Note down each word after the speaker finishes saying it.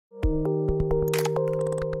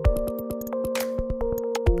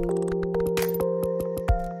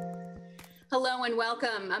Hello and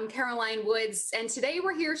welcome. I'm Caroline Woods, and today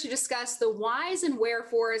we're here to discuss the whys and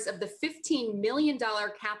wherefores of the $15 million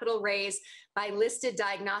capital raise by listed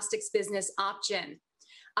diagnostics business OpGen.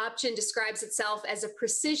 OpGen describes itself as a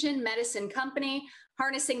precision medicine company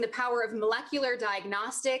harnessing the power of molecular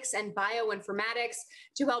diagnostics and bioinformatics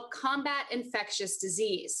to help combat infectious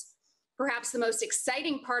disease. Perhaps the most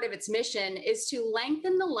exciting part of its mission is to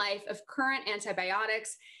lengthen the life of current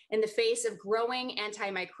antibiotics in the face of growing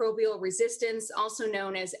antimicrobial resistance, also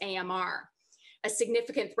known as AMR. A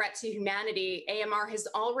significant threat to humanity, AMR has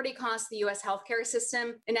already cost the US healthcare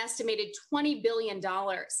system an estimated $20 billion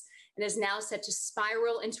and is now set to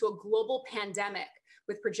spiral into a global pandemic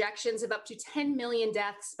with projections of up to 10 million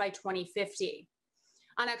deaths by 2050.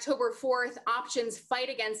 On October 4th, OpGen's fight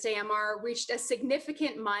against AMR reached a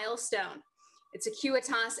significant milestone. It's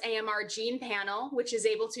Acuitas AMR Gene Panel, which is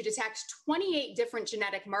able to detect 28 different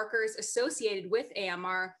genetic markers associated with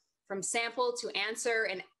AMR from sample to answer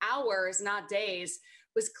in hours, not days,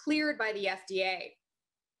 was cleared by the FDA.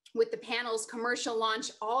 With the panel's commercial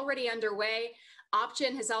launch already underway,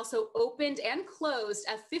 OpGen has also opened and closed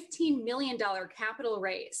a $15 million capital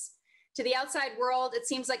raise. To the outside world, it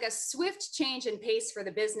seems like a swift change in pace for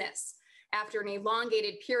the business. After an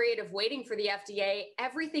elongated period of waiting for the FDA,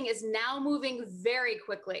 everything is now moving very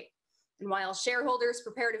quickly. And while shareholders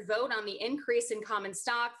prepare to vote on the increase in common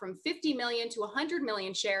stock from 50 million to 100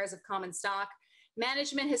 million shares of common stock,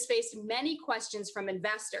 management has faced many questions from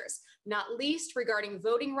investors, not least regarding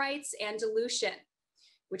voting rights and dilution,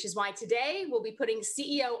 which is why today we'll be putting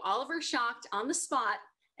CEO Oliver Schacht on the spot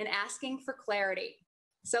and asking for clarity.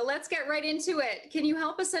 So let's get right into it. Can you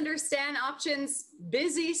help us understand OpGen's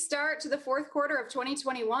busy start to the fourth quarter of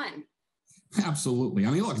 2021? Absolutely.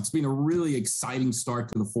 I mean, look, it's been a really exciting start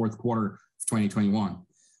to the fourth quarter of 2021.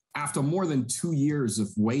 After more than 2 years of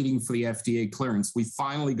waiting for the FDA clearance, we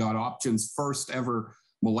finally got OpGen's first ever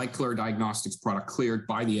molecular diagnostics product cleared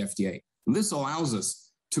by the FDA. And this allows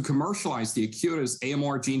us to commercialize the Acuitas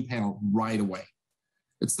AMR Gene Panel right away.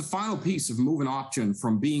 It's the final piece of moving OpGen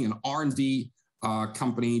from being an R&D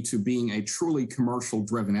company to being a truly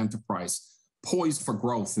commercial-driven enterprise poised for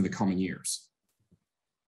growth in the coming years.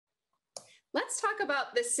 Let's talk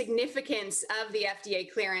about the significance of the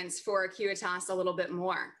FDA clearance for Acuitas a little bit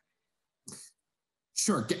more.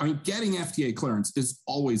 Sure. I mean, getting FDA clearance is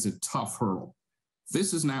always a tough hurdle.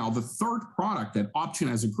 This is now the third product that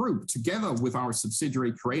OpGen as a group, together with our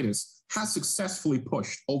subsidiary Acuitas, has successfully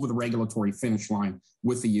pushed over the regulatory finish line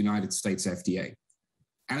with the United States FDA.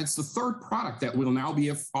 And it's the third product that we'll now be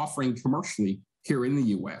offering commercially here in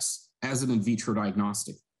the US as an in vitro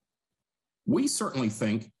diagnostic. We certainly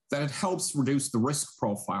think that it helps reduce the risk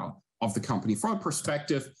profile of the company from a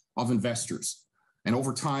perspective of investors, and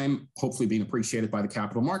over time, hopefully being appreciated by the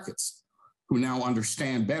capital markets, who now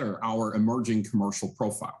understand better our emerging commercial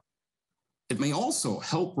profile. It may also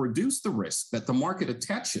help reduce the risk that the market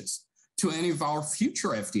attaches to any of our future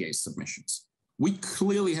FDA submissions. We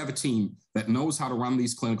clearly have a team that knows how to run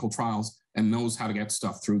these clinical trials and knows how to get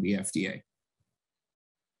stuff through the FDA.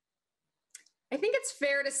 I think it's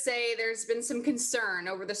fair to say there's been some concern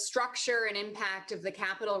over the structure and impact of the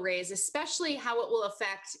capital raise, especially how it will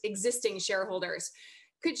affect existing shareholders.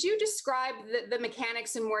 Could you describe the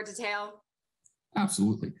mechanics in more detail?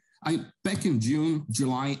 Absolutely. Back in June,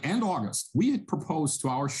 July, and August, we had proposed to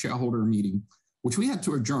our shareholder meeting, which we had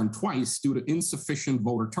to adjourn twice due to insufficient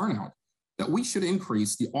voter turnout, that we should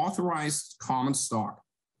increase the authorized common stock.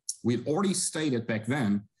 We had already stated back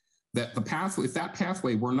then that the pathway, if that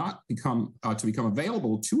pathway were not become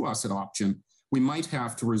available to us at OpGen, we might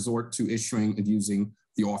have to resort to issuing and using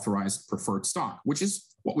the authorized preferred stock, which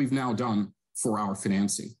is what we've now done for our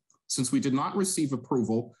financing. Since we did not receive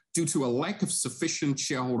approval due to a lack of sufficient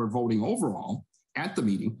shareholder voting overall at the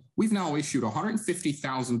meeting, we've now issued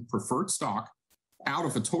 150,000 preferred stock out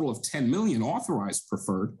of a total of 10 million authorized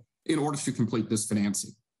preferred in order to complete this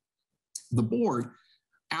financing. The board,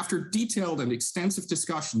 after detailed and extensive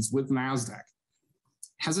discussions with NASDAQ,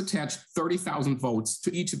 has attached 30,000 votes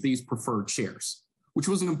to each of these preferred shares, which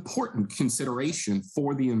was an important consideration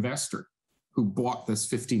for the investor who bought this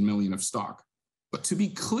 15 million of stock. But to be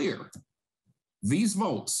clear, these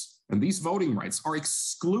votes and these voting rights are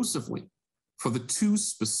exclusively for the two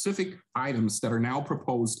specific items that are now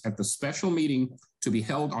proposed at the special meeting to be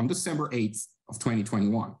held on December 8th of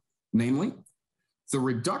 2021. Namely, the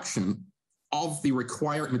reduction of the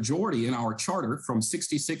required majority in our charter from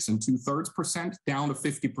 66 2/3% down to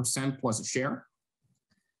 50% plus a share,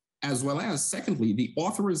 as well as, secondly, the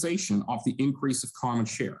authorization of the increase of common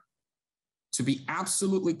share. To be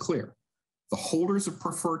absolutely clear, the holders of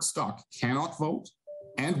preferred stock cannot vote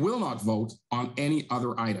and will not vote on any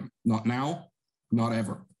other item, not now, not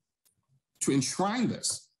ever. To enshrine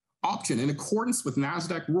this, OpGen, in accordance with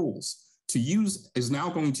NASDAQ rules, is now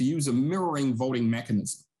going to use a mirroring voting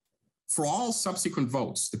mechanism. For all subsequent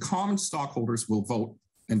votes, the common stockholders will vote,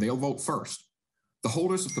 and they'll vote first. The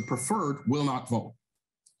holders of the preferred will not vote.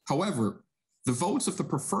 However, the votes of the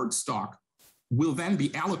preferred stock will then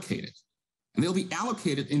be allocated, and they'll be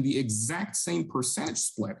allocated in the exact same percentage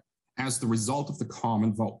split as the result of the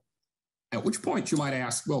common vote. At which point you might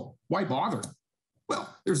ask, well, why bother?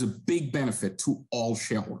 Well, there's a big benefit to all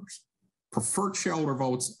shareholders. Preferred shareholder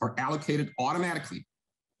votes are allocated automatically,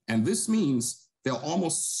 and this means there'll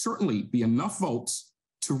almost certainly be enough votes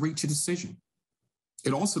to reach a decision.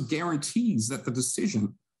 It also guarantees that the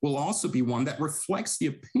decision will also be one that reflects the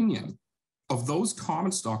opinion of those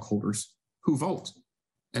common stockholders who vote,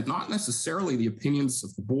 and not necessarily the opinions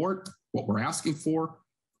of the board, what we're asking for,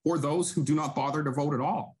 or those who do not bother to vote at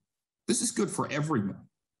all. This is good for everyone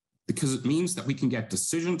because it means that we can get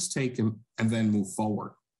decisions taken and then move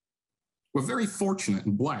forward. We're very fortunate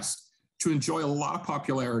and blessed to enjoy a lot of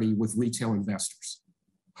popularity with retail investors.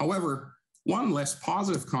 However, one less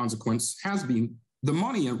positive consequence has been the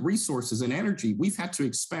money and resources and energy we've had to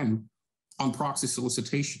expend on proxy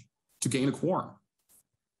solicitation to gain a quorum,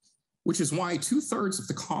 which is why 2/3 of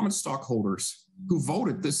the common stockholders who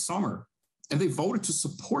voted this summer, and they voted to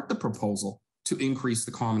support the proposal to increase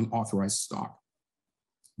the common authorized stock.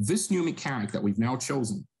 This new mechanic that we've now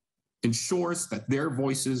chosen ensures that their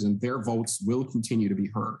voices and their votes will continue to be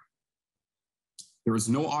heard. There is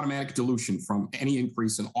no automatic dilution from any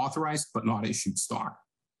increase in authorized but not issued stock.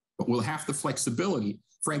 But we'll have the flexibility,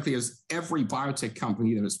 frankly, as every biotech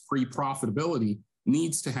company that is pre-profitability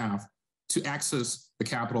needs to have to access the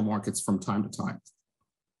capital markets from time to time.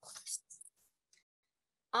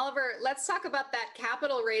 Oliver, let's talk about that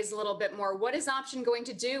capital raise a little bit more. What is OpGen going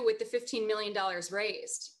to do with the $15 million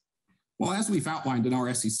raised? Well, as we've outlined in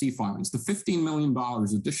our SEC filings, the $15 million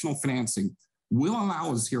additional financing will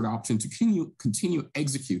allow us here at OpGen to continue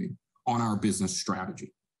executing on our business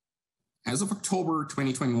strategy. As of October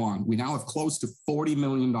 2021, we now have close to $40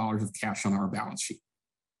 million of cash on our balance sheet.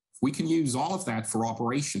 We can use all of that for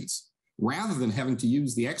operations rather than having to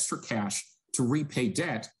use the extra cash to repay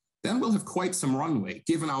debt. Then we'll have quite some runway,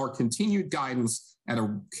 given our continued guidance at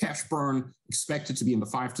a cash burn expected to be in the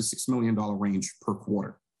 $5 to $6 million range per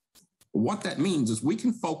quarter. What that means is we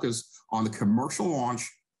can focus on the commercial launch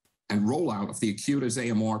and rollout of the Acuitas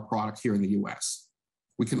AMR product here in the US.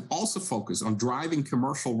 We can also focus on driving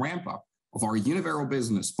commercial ramp-up of our Univero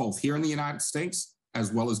business, both here in the United States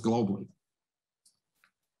as well as globally.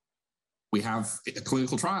 We have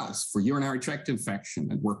clinical trials for urinary tract infection,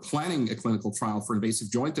 and we're planning a clinical trial for invasive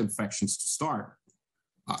joint infections to start.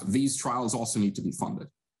 These trials also need to be funded.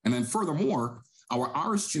 And then furthermore, our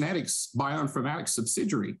Ares Genetics bioinformatics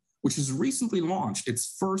subsidiary, which has recently launched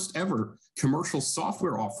its first ever commercial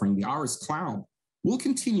software offering, the Ares Cloud, will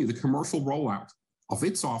continue the commercial rollout of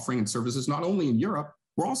its offering and services not only in Europe,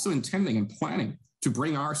 we're also intending and planning to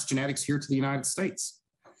bring Ares Genetics here to the United States.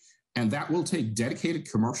 And that will take dedicated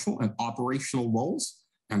commercial and operational roles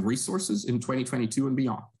and resources in 2022 and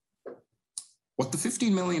beyond. What the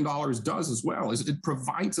 $15 million does as well is it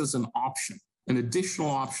provides us an option, an additional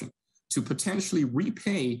option, to potentially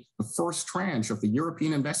repay the first tranche of the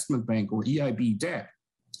European Investment Bank or EIB debt,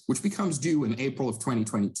 which becomes due in April of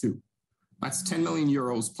 2022. That's 10 million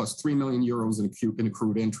euros plus 3 million euros in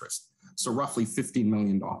accrued interest, so roughly $15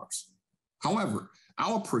 million. However,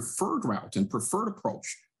 our preferred route and preferred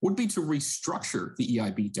approach would be to restructure the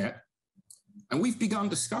EIB debt. And we've begun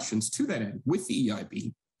discussions to that end with the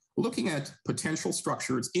EIB, looking at potential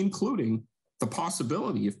structures, including the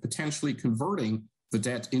possibility of potentially converting the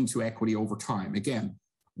debt into equity over time. Again,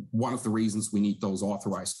 one of the reasons we need those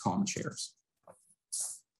authorized common shares.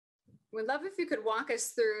 We'd love if you could walk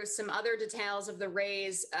us through some other details of the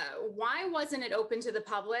raise. Why wasn't it open to the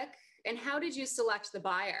public, and how did you select the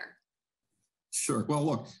buyer? Sure. Well,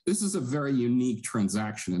 look, this is a very unique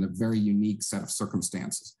transaction and a very unique set of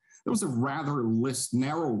circumstances. There was a rather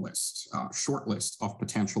narrow list, short list of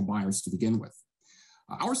potential buyers to begin with.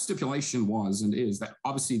 Our stipulation was and is that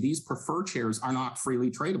obviously these preferred shares are not freely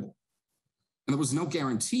tradable. And there was no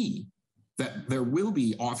guarantee that there will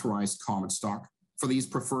be authorized common stock for these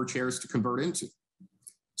preferred shares to convert into.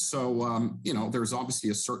 So, there's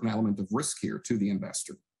obviously a certain element of risk here to the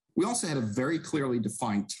investor. We also had a very clearly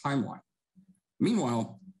defined timeline.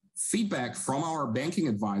 Meanwhile, feedback from our banking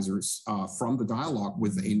advisors from the dialogue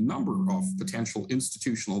with a number of potential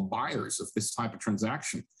institutional buyers of this type of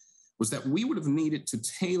transaction was that we would have needed to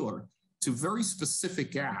tailor to very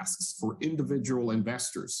specific asks for individual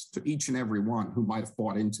investors, to each and every one who might have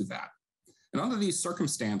bought into that. And under these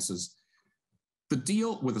circumstances, The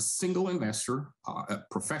deal with a single investor, a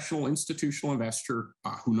professional institutional investor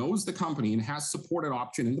who knows the company and has supported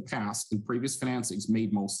OpGen in the past in previous financings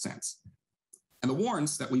made most sense. And the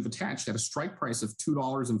warrants that we've attached at a strike price of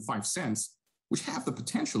 $2.05, which have the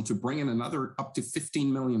potential to bring in another up to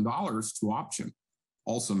 $15 million to OpGen,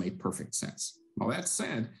 also made perfect sense. Now, that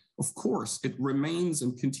said, of course, it remains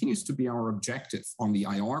and continues to be our objective on the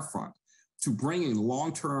IR front to bring in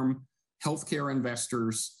long-term healthcare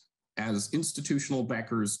investors as institutional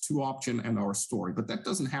backers to OpGen and our story. But that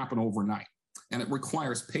doesn't happen overnight. And it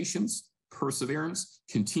requires patience, perseverance,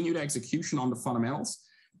 continued execution on the fundamentals.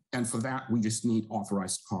 And for that, we just need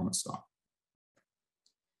authorized common stock.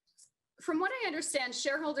 From what I understand,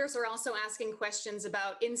 shareholders are also asking questions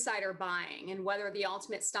about insider buying and whether the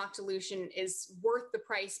ultimate stock dilution is worth the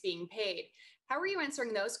price being paid. How are you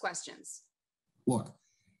answering those questions? Look,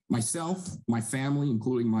 myself, my family,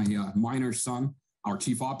 including my minor son, our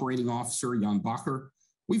chief operating officer, Jan Bacher,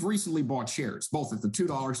 we've recently bought shares, both at the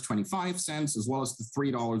 $2.25 as well as the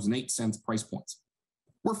 $3.08 price points.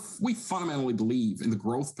 We fundamentally believe in the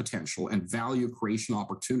growth potential and value creation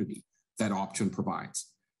opportunity that OpGen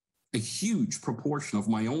provides. A huge proportion of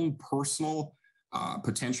my own personal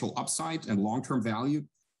potential upside and long-term value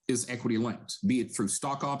is equity linked, be it through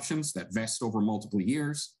stock options that vest over multiple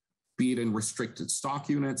years, be it in restricted stock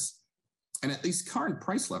units. And at these current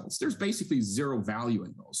price levels, there's basically zero value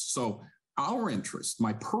in those. So our interest,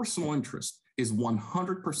 my personal interest, is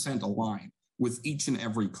 100% aligned with each and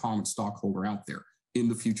every common stockholder out there in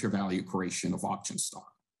the future value creation of OpGen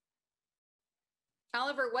stock.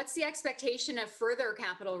 Oliver, what's the expectation of further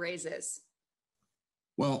capital raises?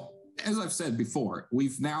 Well, as I've said before,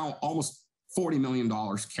 we've now almost $40 million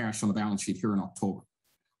cash on the balance sheet here in October.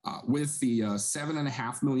 With the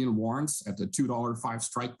 7.5 million warrants at the $2.05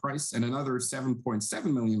 strike price and another 7.7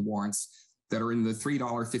 million warrants that are in the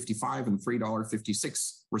 $3.55 and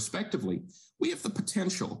 $3.56 respectively, we have the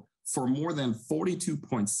potential for more than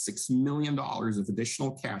 $42.6 million of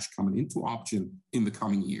additional cash coming into OpGen in the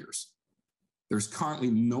coming years. There's currently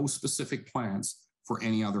no specific plans for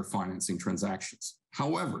any other financing transactions.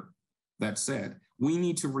 However, that said, we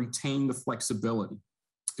need to retain the flexibility.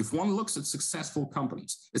 If one looks at successful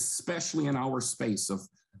companies, especially in our space of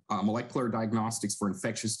molecular diagnostics for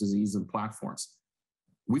infectious disease and platforms,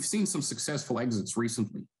 we've seen some successful exits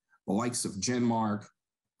recently, the likes of Genmark,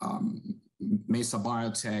 Mesa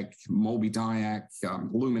Biotech, Mobidiac,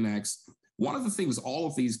 Luminex. One of the things all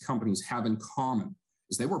of these companies have in common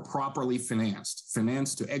is they were properly financed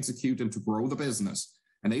to execute and to grow the business.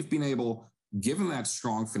 And they've been able, given that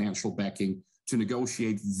strong financial backing, to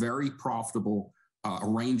negotiate very profitable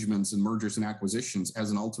arrangements and mergers and acquisitions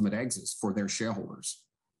as an ultimate exit for their shareholders.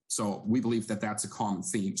 So we believe that that's a common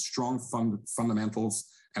theme, strong fundamentals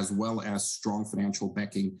as well as strong financial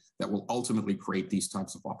backing that will ultimately create these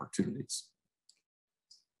types of opportunities.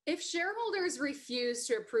 If shareholders refuse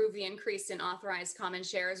to approve the increase in authorized common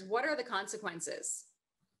shares, what are the consequences?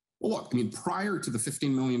 Well, look, I mean, prior to the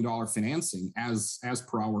 $15 million financing, as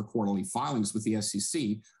per our quarterly filings with the SEC,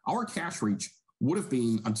 our cash reach would have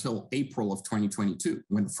been until April of 2022,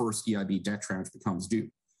 when the first EIB debt tranche becomes due.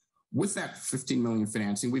 With that 15 million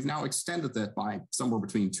financing, we've now extended that by somewhere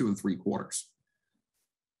between 2 and 3 quarters.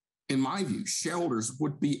 In my view, shareholders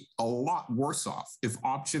would be a lot worse off if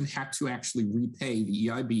OpGen had to actually repay the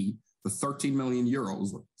EIB the 13 million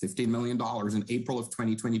euros or $15 million in April of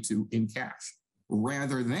 2022 in cash,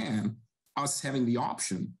 rather than us having the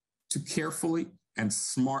option to carefully and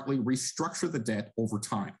smartly restructure the debt over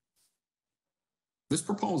time. This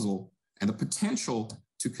proposal and the potential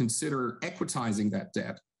to consider equitizing that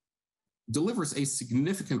debt delivers a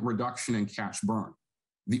significant reduction in cash burn.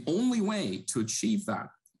 The only way to achieve that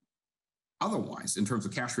otherwise, in terms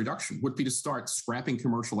of cash reduction, would be to start scrapping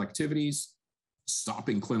commercial activities,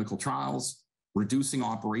 stopping clinical trials, reducing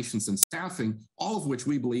operations and staffing, all of which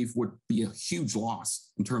we believe would be a huge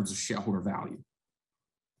loss in terms of shareholder value.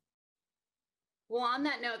 Well, on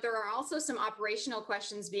that note, there are also some operational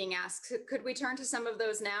questions being asked. Could we turn to some of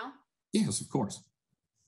those now? Yes, of course.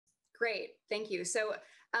 Great, thank you. So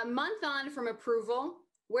a month on from approval,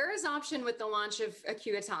 where is OpGen with the launch of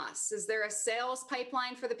Acuitas? Is there a sales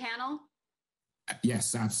pipeline for the panel?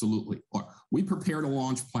 Yes, absolutely. We prepared a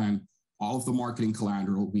launch plan, all of the marketing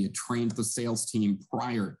collateral. We had trained the sales team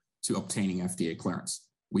prior to obtaining FDA clearance.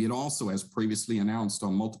 We had also, as previously announced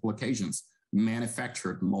on multiple occasions,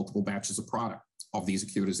 manufactured multiple batches of product of these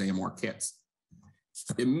Acuitas AMR kits.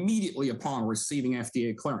 Immediately upon receiving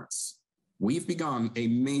FDA clearance, we've begun a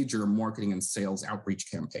major marketing and sales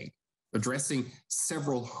outreach campaign addressing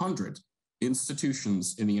several hundred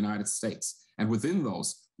institutions in the United States, and within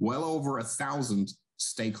those, well over 1,000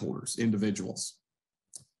 stakeholders, individuals.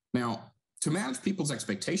 Now, to manage people's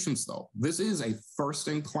expectations, though, this is a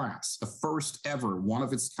first-in-class, a first-ever,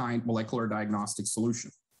 one-of-its-kind molecular diagnostic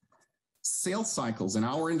solution. Sales cycles in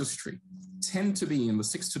our industry tend to be in the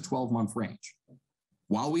 6 to 12-month range.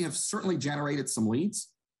 While we have certainly generated some leads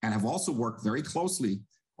and have also worked very closely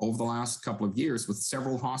over the last couple of years with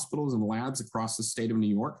several hospitals and labs across the state of New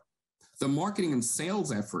York, the marketing and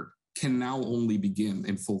sales effort can now only begin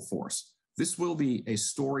in full force. This will be a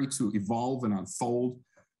story to evolve and unfold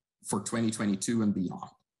for 2022 and beyond.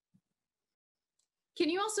 Can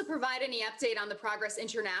you also provide any update on the progress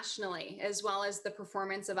internationally, as well as the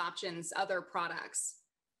performance of OpGen's other products?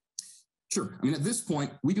 Sure. I mean, at this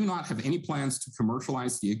point, we do not have any plans to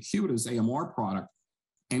commercialize the Acuitas AMR product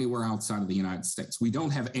anywhere outside of the United States. We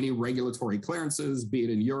don't have any regulatory clearances, be it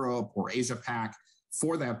in Europe or Asia Pac,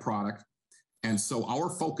 for that product. And so our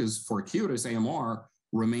focus for Acuitas AMR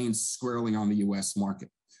remains squarely on the US market,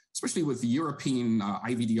 especially with the European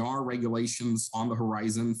IVDR regulations on the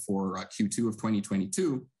horizon for Q2 of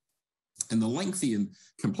 2022 and the lengthy and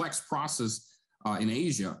complex process in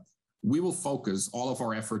Asia. We will focus all of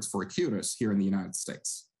our efforts for Acuitas here in the United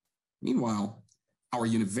States. Meanwhile, our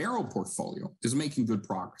Univero portfolio is making good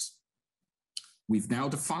progress. We've now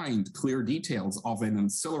defined clear details of an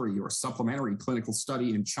ancillary or supplementary clinical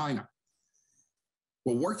study in China.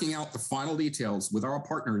 We're working out the final details with our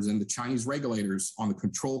partners and the Chinese regulators on the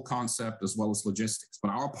control concept as well as logistics. But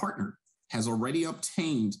our partner has already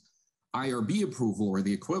obtained IRB approval, or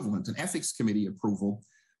the equivalent, an ethics committee approval,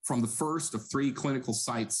 from the first of 3 clinical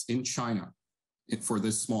sites in China for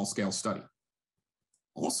this small-scale study.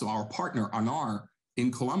 Also, our partner, ANR,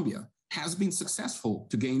 in Colombia, has been successful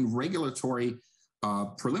to gain regulatory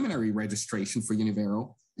preliminary registration for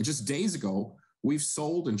Univero. And just days ago, we've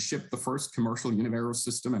sold and shipped the first commercial Univero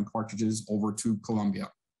system and cartridges over to Colombia.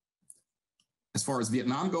 As far as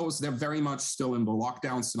Vietnam goes, they're very much still in the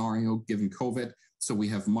lockdown scenario given COVID, so we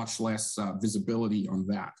have much less visibility on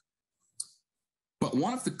that. But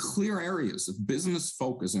one of the clear areas of business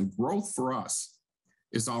focus and growth for us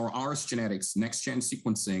is our Ares Genetics next-gen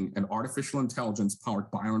sequencing and artificial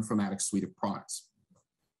intelligence-powered bioinformatics suite of products.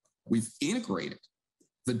 We've integrated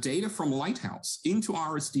the data from Lighthouse into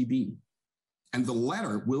RSDB, and the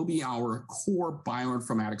latter will be our core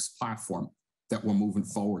bioinformatics platform that we're moving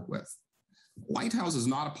forward with. Lighthouse is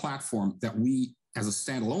not a platform that we, as a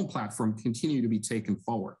standalone platform, continue to be taken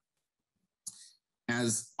forward.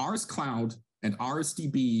 As Ars Cloud and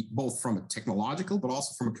RSDB, both from a technological but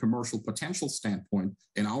also from a commercial potential standpoint,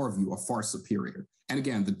 in our view, are far superior. And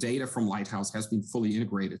again, the data from Lighthouse has been fully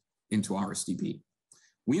integrated into RSDB.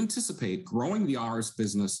 We anticipate growing the Ars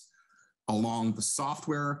business along the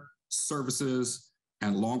software, services,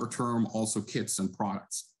 and longer term also kits and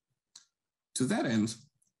products. To that end,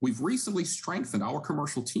 we've recently strengthened our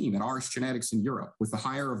commercial team at Ars Genetics in Europe with the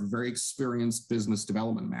hire of a very experienced business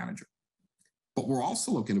development manager. But we're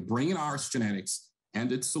also looking to bring in Ars Genetics and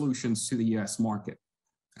its solutions to the US market.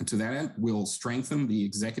 And to that end, we'll strengthen the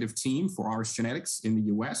executive team for Ars Genetics in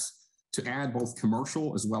the US to add both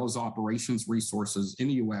commercial as well as operations resources in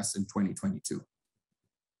the US in 2022.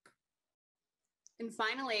 And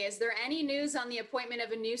finally, is there any news on the appointment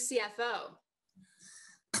of a new CFO?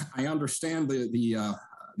 I understand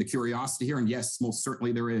the curiosity here, and yes, most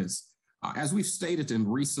certainly there is. As we've stated in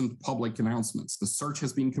recent public announcements, the search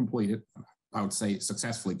has been completed. I would say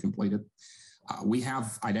successfully completed. We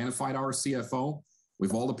have identified our CFO. We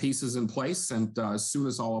have all the pieces in place, and as soon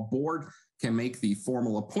as our board can make the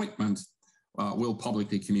formal appointment, we'll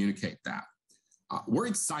publicly communicate that. We're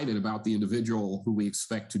excited about the individual who we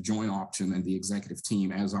expect to join OpGen and the executive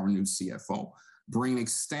team as our new CFO, bringing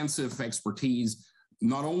extensive expertise,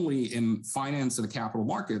 not only in finance and the capital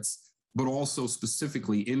markets, but also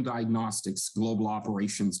specifically in diagnostics, global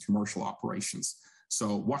operations, commercial operations.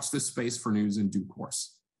 So watch this space for news in due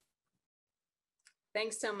course.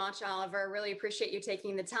 Thanks so much, Oliver. Really appreciate you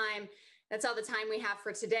taking the time. That's all the time we have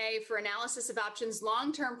for today. For analysis of OpGen's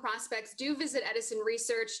long-term prospects, do visit Edison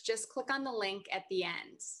Research. Just click on the link at the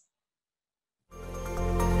end.